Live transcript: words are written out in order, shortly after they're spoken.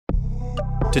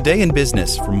Today in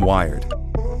Business from Wired.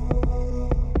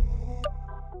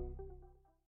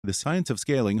 The Science of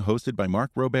Scaling, hosted by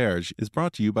Mark Roberge, is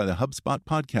brought to you by the HubSpot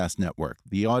Podcast Network,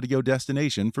 the audio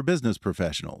destination for business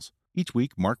professionals. Each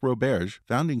week, Mark Roberge,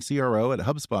 founding CRO at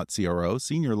HubSpot CRO,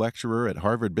 senior lecturer at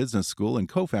Harvard Business School, and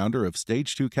co-founder of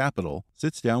Stage 2 Capital,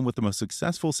 sits down with the most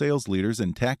successful sales leaders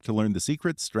in tech to learn the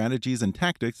secrets, strategies, and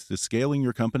tactics to scaling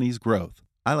your company's growth.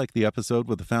 I like the episode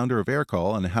with the founder of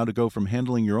Aircall on how to go from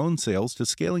handling your own sales to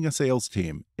scaling a sales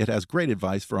team. It has great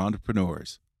advice for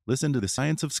entrepreneurs. Listen to The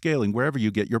Science of Scaling wherever you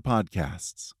get your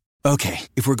podcasts. Okay,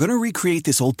 if we're going to recreate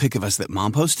this old pic of us that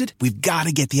Mom posted, we've got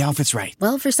to get the outfits right.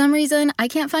 Well, for some reason, I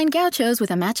can't find gauchos with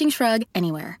a matching shrug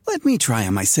anywhere. Let me try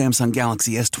on my Samsung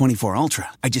Galaxy S24 Ultra.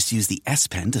 I just use the S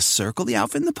Pen to circle the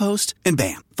outfit in the post, and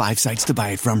bam, 5 sites to buy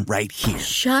it from right here.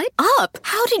 Shut up!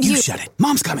 How did you... You shut it.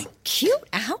 Mom's coming. Cute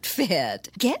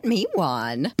outfit. Get me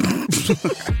one.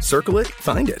 Circle it,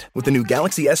 find it with the new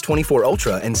Galaxy S24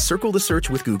 Ultra and circle the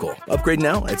search with Google. Upgrade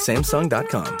now at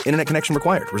Samsung.com. Internet connection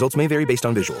required. Results may vary based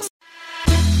on visuals.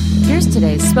 Here's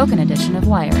today's spoken edition of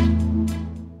Wired.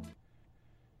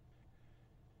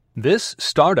 This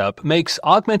startup makes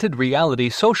augmented reality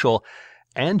social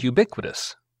and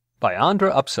ubiquitous by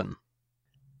Andra Upson.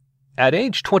 At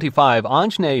age 25,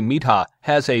 Anjney Midha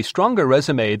has a stronger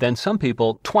resume than some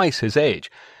people twice his age.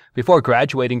 Before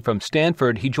graduating from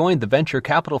Stanford, he joined the venture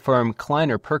capital firm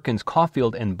Kleiner Perkins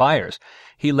Caufield Byers.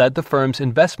 He led the firm's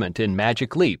investment in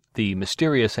Magic Leap, the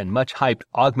mysterious and much-hyped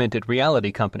augmented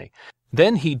reality company.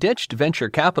 Then he ditched venture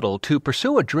capital to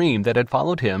pursue a dream that had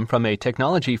followed him from a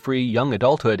technology-free young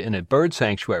adulthood in a bird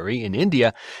sanctuary in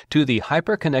India to the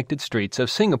hyper-connected streets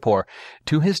of Singapore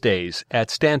to his days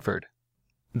at Stanford.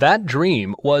 That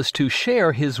dream was to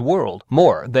share his world,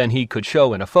 more than he could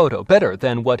show in a photo, better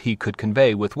than what he could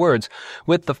convey with words,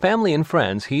 with the family and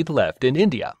friends he'd left in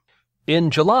India. In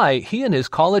July, he and his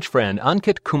college friend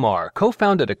Ankit Kumar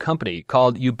co-founded a company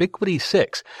called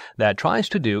Ubiquitous that tries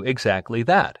to do exactly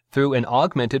that through an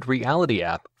augmented reality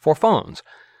app for phones.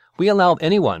 We allow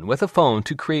anyone with a phone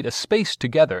to create a space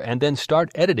together and then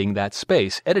start editing that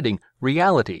space, editing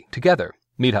reality together,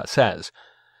 Midha says.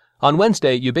 On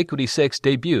Wednesday, Ubiquitous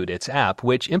debuted its app,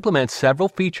 which implements several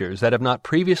features that have not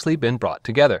previously been brought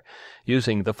together.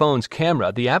 Using the phone's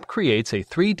camera, the app creates a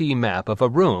 3D map of a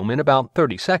room in about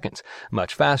 30 seconds,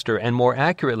 much faster and more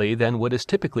accurately than what is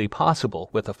typically possible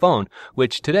with a phone,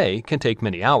 which today can take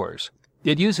many hours.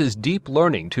 It uses deep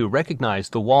learning to recognize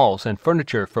the walls and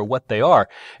furniture for what they are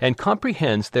and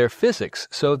comprehends their physics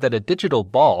so that a digital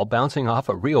ball bouncing off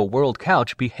a real-world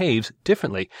couch behaves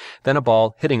differently than a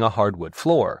ball hitting a hardwood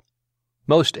floor.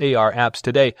 Most AR apps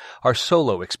today are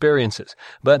solo experiences,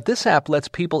 but this app lets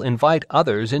people invite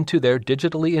others into their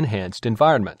digitally enhanced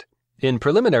environment. In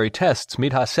preliminary tests,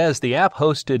 Midha says the app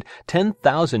hosted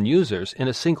 10,000 users in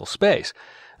a single space.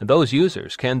 Those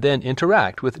users can then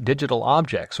interact with digital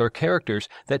objects or characters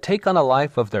that take on a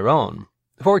life of their own.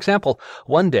 For example,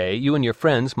 one day you and your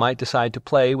friends might decide to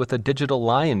play with a digital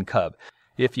lion cub.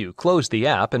 If you close the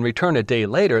app and return a day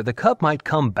later, the cub might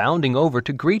come bounding over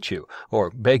to greet you or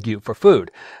beg you for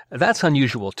food. That's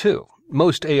unusual, too.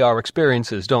 Most AR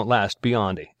experiences don't last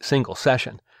beyond a single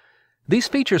session. These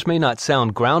features may not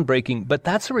sound groundbreaking, but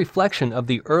that's a reflection of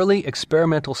the early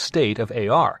experimental state of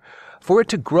AR. For it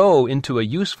to grow into a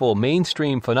useful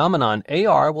mainstream phenomenon,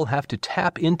 AR will have to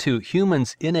tap into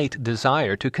humans' innate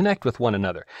desire to connect with one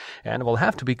another, and will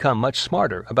have to become much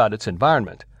smarter about its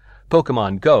environment.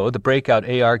 Pokemon Go, the breakout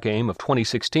AR game of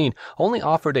 2016, only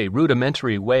offered a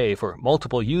rudimentary way for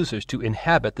multiple users to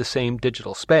inhabit the same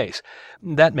digital space.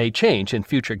 That may change in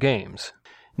future games.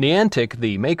 Niantic,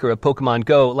 the maker of Pokemon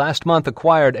Go, last month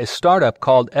acquired a startup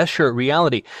called Escher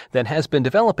Reality that has been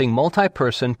developing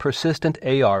multi-person persistent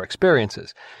AR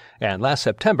experiences. And last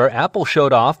September, Apple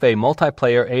showed off a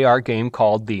multiplayer AR game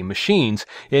called The Machines,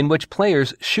 in which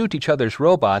players shoot each other's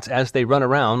robots as they run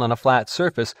around on a flat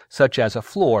surface, such as a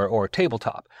floor or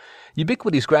tabletop.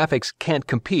 Ubiquitous graphics can't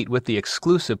compete with the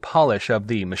exclusive polish of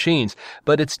The Machines,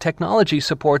 but its technology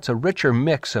supports a richer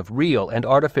mix of real and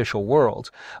artificial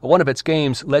worlds. One of its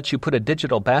games lets you put a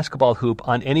digital basketball hoop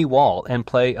on any wall and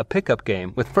play a pickup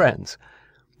game with friends.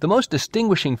 The most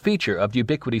distinguishing feature of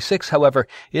Ubiquitous, however,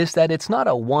 is that it's not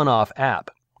a one-off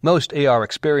app. Most AR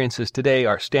experiences today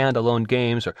are standalone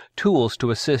games or tools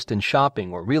to assist in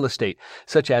shopping or real estate,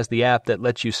 such as the app that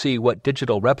lets you see what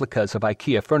digital replicas of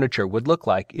IKEA furniture would look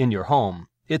like in your home.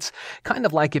 It's kind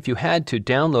of like if you had to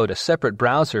download a separate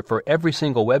browser for every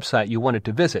single website you wanted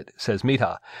to visit, says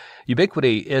Midha.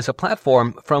 Ubiquity is a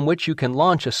platform from which you can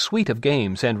launch a suite of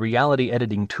games and reality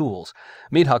editing tools.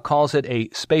 Midha calls it a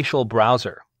spatial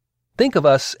browser. Think of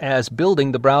us as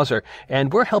building the browser,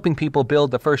 and we're helping people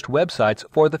build the first websites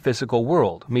for the physical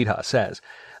world, Midha says.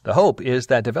 The hope is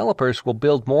that developers will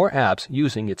build more apps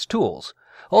using its tools.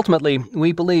 Ultimately,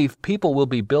 we believe people will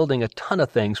be building a ton of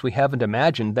things we haven't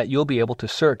imagined that you'll be able to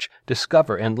search,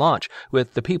 discover, and launch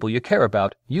with the people you care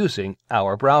about using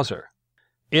our browser.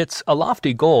 It's a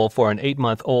lofty goal for an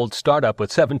 8-month-old startup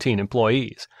with 17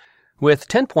 employees. With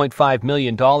 $10.5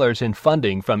 million in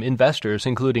funding from investors,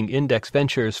 including Index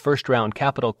Ventures, first-round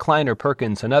capital, Kleiner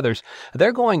Perkins, and others,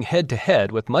 they're going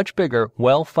head-to-head with much bigger,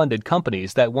 well-funded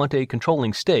companies that want a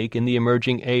controlling stake in the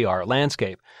emerging AR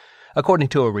landscape. According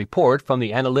to a report from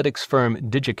the analytics firm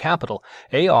DigiCapital,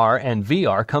 AR and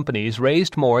VR companies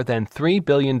raised more than $3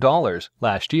 billion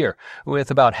last year,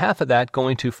 with about half of that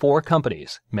going to 4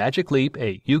 companies: Magic Leap,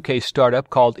 a UK startup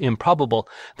called Improbable,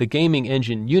 the gaming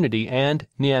engine Unity, and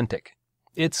Niantic.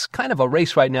 It's kind of a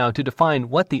race right now to define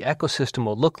what the ecosystem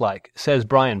will look like, says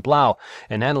Brian Blau,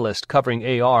 an analyst covering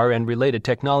AR and related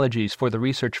technologies for the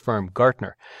research firm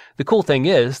Gartner. The cool thing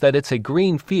is that it's a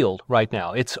green field right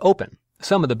now. It's open.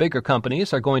 Some of the bigger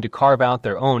companies are going to carve out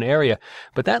their own area,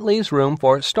 but that leaves room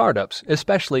for startups,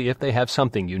 especially if they have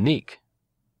something unique.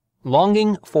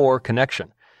 Longing for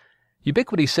connection.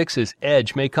 Ubiquity 6's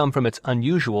edge may come from its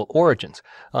unusual origins.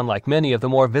 Unlike many of the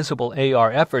more visible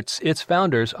AR efforts, its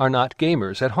founders are not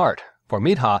gamers at heart. For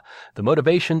Midha, the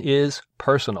motivation is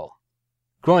personal.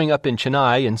 Growing up in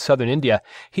Chennai in southern India,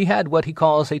 he had what he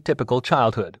calls a typical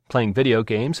childhood, playing video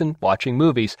games and watching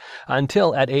movies,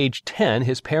 until at age 10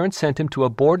 his parents sent him to a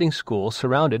boarding school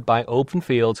surrounded by open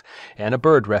fields and a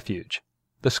bird refuge.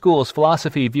 The school's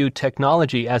philosophy viewed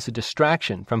technology as a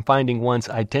distraction from finding one's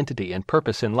identity and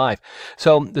purpose in life,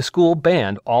 so the school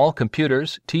banned all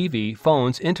computers, TV,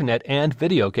 phones, internet, and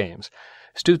video games.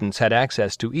 Students had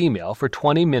access to email for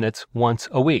 20 minutes once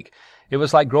a week. It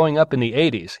was like growing up in the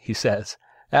 80s, he says.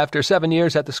 After 7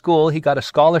 years at the school, he got a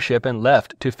scholarship and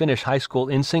left to finish high school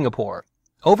in Singapore.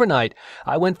 Overnight,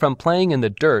 I went from playing in the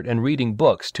dirt and reading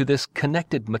books to this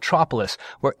connected metropolis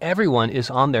where everyone is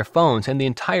on their phones and the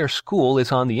entire school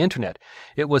is on the internet.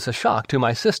 It was a shock to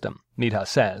my system, Midha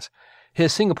says.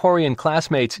 His Singaporean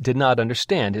classmates did not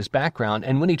understand his background,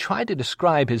 and when he tried to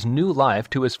describe his new life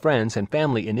to his friends and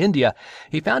family in India,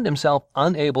 he found himself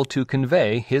unable to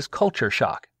convey his culture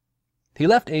shock. He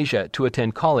left Asia to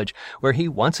attend college, where he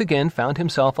once again found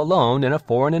himself alone in a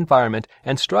foreign environment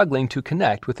and struggling to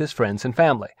connect with his friends and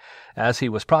family. As he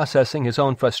was processing his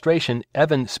own frustration,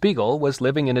 Evan Spiegel was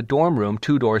living in a dorm room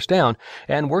 2 doors down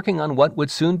and working on what would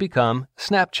soon become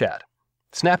Snapchat.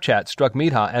 Snapchat struck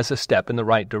Midha as a step in the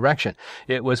right direction.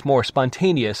 It was more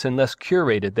spontaneous and less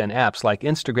curated than apps like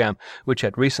Instagram, which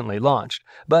had recently launched,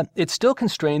 but it still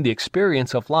constrained the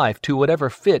experience of life to whatever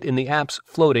fit in the app's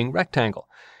floating rectangle.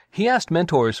 He asked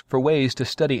mentors for ways to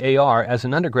study AR as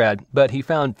an undergrad, but he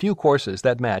found few courses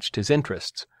that matched his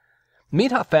interests.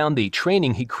 Midha found the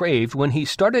training he craved when he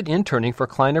started interning for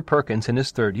Kleiner Perkins in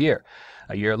his 3rd year.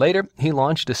 A year later, he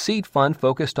launched a seed fund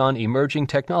focused on emerging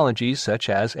technologies such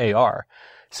as AR.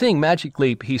 Seeing Magic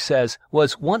Leap, he says,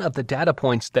 was one of the data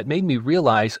points that made me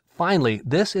realize, finally,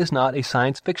 this is not a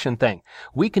science fiction thing.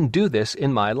 We can do this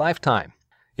in my lifetime.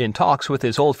 In talks with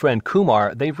his old friend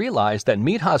Kumar, they realized that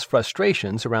Midha's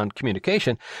frustrations around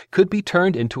communication could be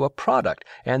turned into a product,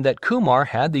 and that Kumar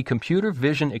had the computer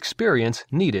vision experience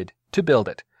needed to build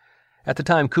it. At the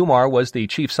time, Kumar was the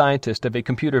chief scientist of a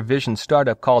computer vision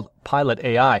startup called Pilot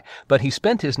AI, but he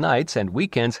spent his nights and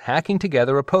weekends hacking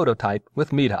together a prototype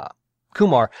with Midha.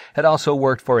 Kumar had also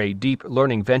worked for a deep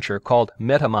learning venture called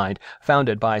MetaMind,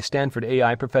 founded by Stanford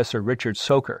AI professor Richard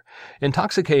Socher.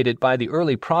 Intoxicated by the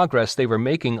early progress they were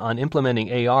making on implementing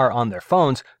AR on their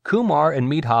phones, Kumar and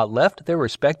Midha left their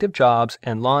respective jobs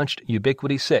and launched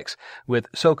Ubiquity 6, with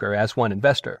Socher as one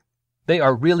investor. They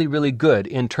are really good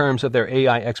in terms of their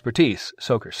AI expertise,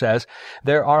 Socher says.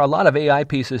 There are a lot of AI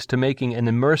pieces to making an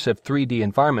immersive 3D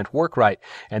environment work right,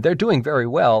 and they're doing very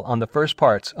well on the first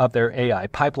parts of their AI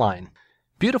pipeline.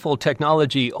 Beautiful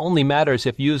technology only matters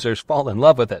if users fall in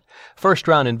love with it.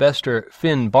 First-round investor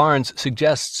Finn Barnes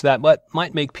suggests that what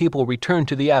might make people return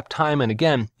to the app time and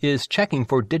again is checking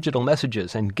for digital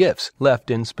messages and GIFs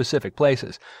left in specific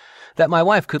places. That my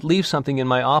wife could leave something in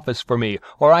my office for me,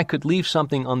 or I could leave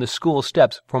something on the school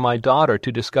steps for my daughter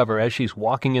to discover as she's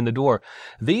walking in the door.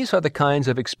 These are the kinds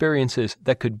of experiences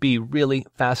that could be really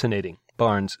fascinating,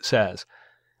 Barnes says.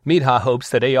 Midha hopes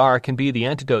that AR can be the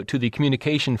antidote to the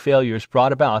communication failures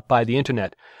brought about by the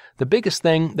Internet. The biggest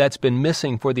thing that's been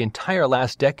missing for the entire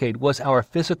last decade was our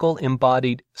physical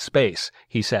embodied space,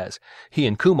 he says. He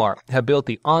and Kumar have built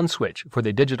the on switch for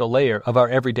the digital layer of our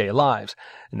everyday lives.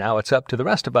 Now it's up to the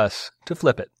rest of us to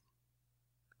flip it.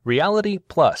 Reality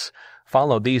Plus.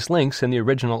 Follow these links in the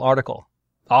original article.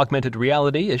 Augmented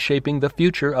reality is shaping the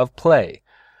future of play.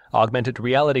 Augmented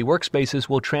reality workspaces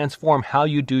will transform how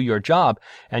you do your job,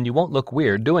 and you won't look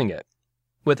weird doing it.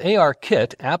 With AR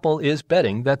Kit, Apple is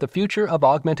betting that the future of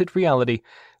augmented reality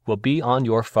will be on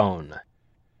your phone.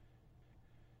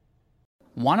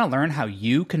 Want to learn how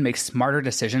you can make smarter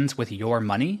decisions with your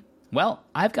money? Well,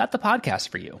 I've got the podcast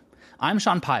for you. I'm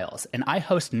Sean Piles, and I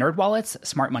host NerdWallet's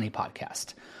Smart Money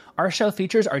Podcast. Our show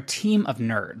features our team of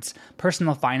nerds,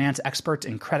 personal finance experts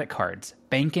in credit cards,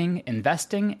 banking,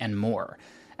 investing, and more.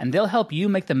 And they'll help you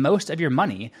make the most of your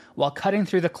money while cutting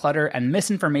through the clutter and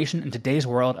misinformation in today's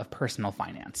world of personal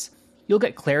finance. You'll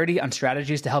get clarity on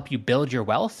strategies to help you build your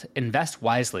wealth, invest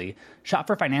wisely, shop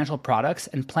for financial products,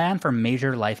 and plan for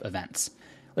major life events.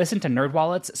 Listen to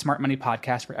NerdWallet's Smart Money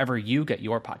Podcast wherever you get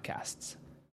your podcasts.